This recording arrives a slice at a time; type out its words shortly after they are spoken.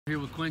Here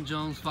with Quin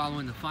Jones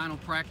following the final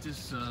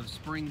practice of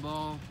spring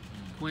ball.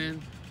 Quin,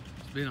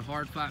 it's been a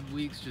hard 5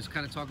 weeks. Just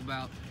kind of talk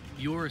about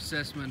your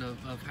assessment of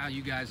how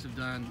you guys have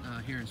done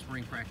here in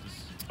spring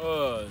practice.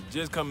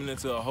 Just coming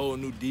into a whole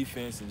new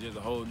defense and just a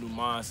whole new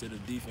mindset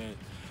of defense.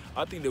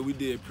 I think that we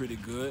did pretty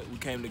good. We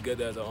came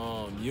together as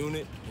a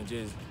unit and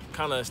just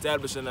kind of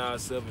establishing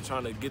ourselves and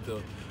trying to get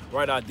the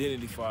right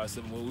identity for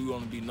ourselves, what we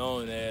want to be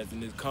known as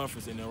in this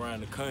conference and around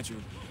the country.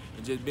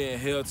 And just being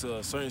held to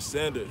a certain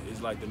standard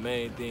is like the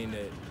main thing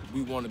that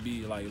we want to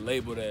be like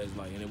labeled as,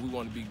 like, and we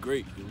want to be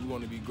great. We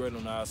want to be great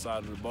on our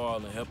side of the ball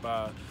and help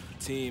our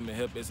team and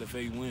help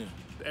SFA win.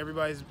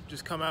 Everybody's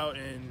just come out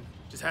and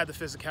just had the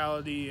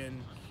physicality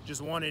and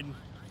just wanted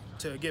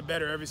to get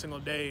better every single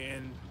day.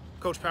 And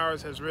Coach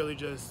Powers has really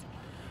just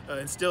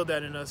instilled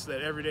that in us,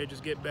 that every day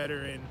just get better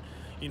and,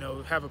 you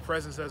know, have a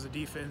presence as a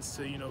defense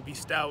to, you know, be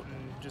stout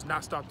and just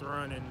not stop the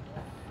run. And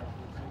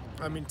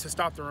I mean, to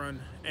stop the run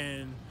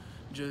and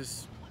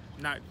just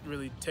not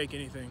really take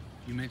anything.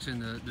 You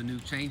mentioned the new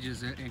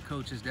changes, and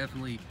Coach has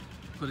definitely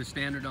put a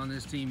standard on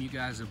this team. You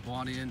guys have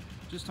bought in.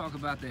 Just talk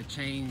about that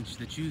change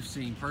that you've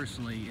seen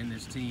personally in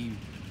this team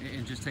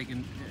and just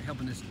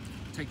helping us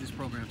take this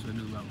program to a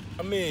new level.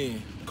 I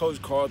mean,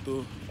 Coach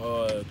Carter,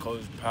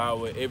 Coach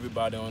Power,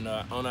 everybody on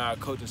our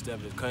coaching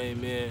staff that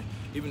came in,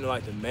 even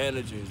like the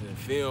managers and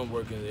film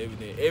workers and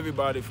everything,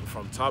 everybody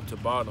from top to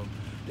bottom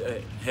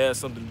that has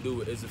something to do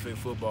with SFA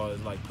football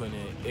is like putting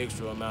in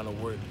extra amount of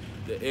work,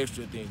 the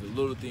extra things, the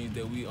little things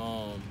that we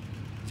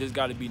just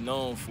got to be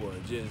known for.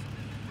 Just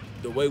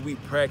the way we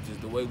practice,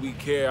 the way we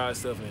carry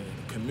ourselves in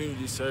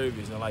community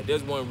service. And like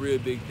that's one real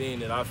big thing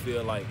that I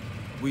feel like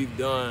we've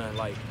done,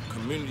 like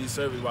community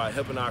service by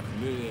helping our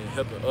community and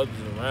helping others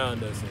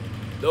around us. And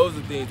those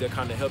are things that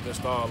kind of help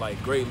install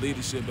like great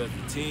leadership as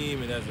a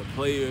team and as a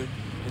player,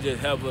 and just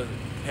help us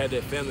have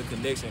that family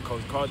connection.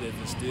 Coach Carter has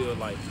instilled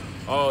like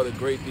all the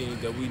great things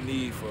that we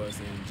need for us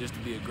and just to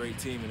be a great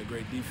team and a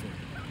great defense.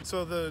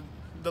 So the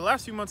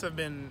last few months have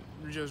been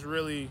just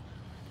really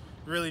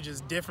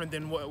just different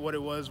than what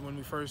it was when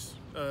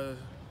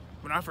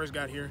I first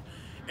got here.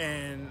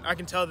 And I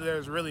can tell that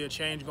there's really a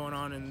change going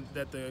on and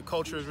that the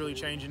culture is really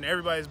changing.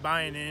 Everybody's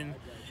buying in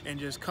and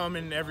just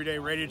coming every day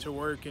ready to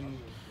work and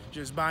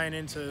just buying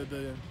into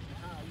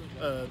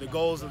the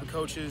goals of the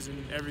coaches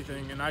and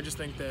everything. And I just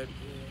think that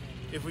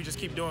if we just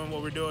keep doing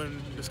what we're doing,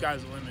 the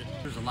sky's the limit.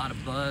 There's a lot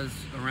of buzz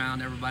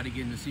around everybody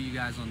getting to see you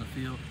guys on the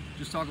field.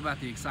 Just talk about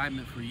the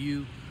excitement for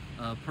you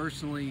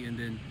personally, and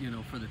then, you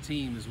know, for the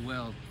team as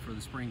well for the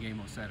spring game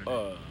on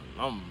Saturday.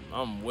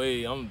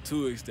 I'm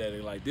too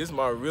ecstatic. Like this is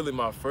really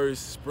my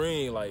first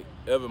spring, like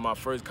ever, my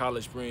first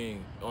college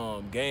spring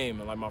game,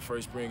 and like my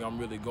first spring I'm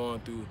really going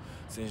through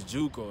since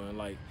JUCO, and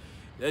like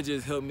that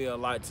just helped me a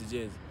lot to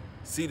just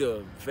see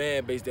the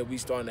fan base that we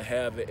starting to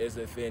have at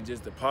SFA and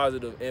just the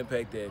positive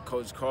impact that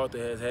Coach Carter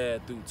has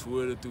had through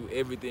Twitter, through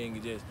everything,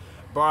 and just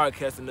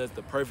broadcasting us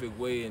the perfect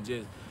way and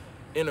just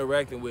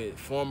interacting with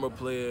former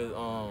players,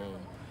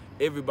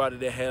 everybody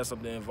that has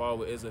something involved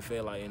with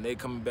SFA, like, and they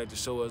coming back to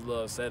show us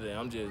love Saturday.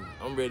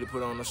 I'm ready to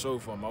put on a show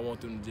for them. I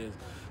want them to just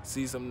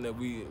see something that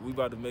we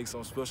about to make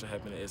something special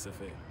happen at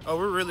SFA. Oh,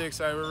 we're really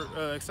excited.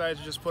 We're excited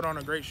to just put on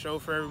a great show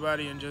for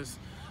everybody and just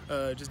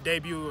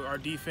debut our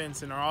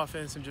defense and our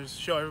offense and just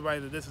show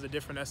everybody that this is a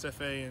different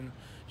SFA and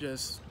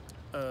just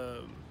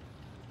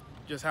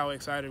how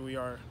excited we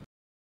are.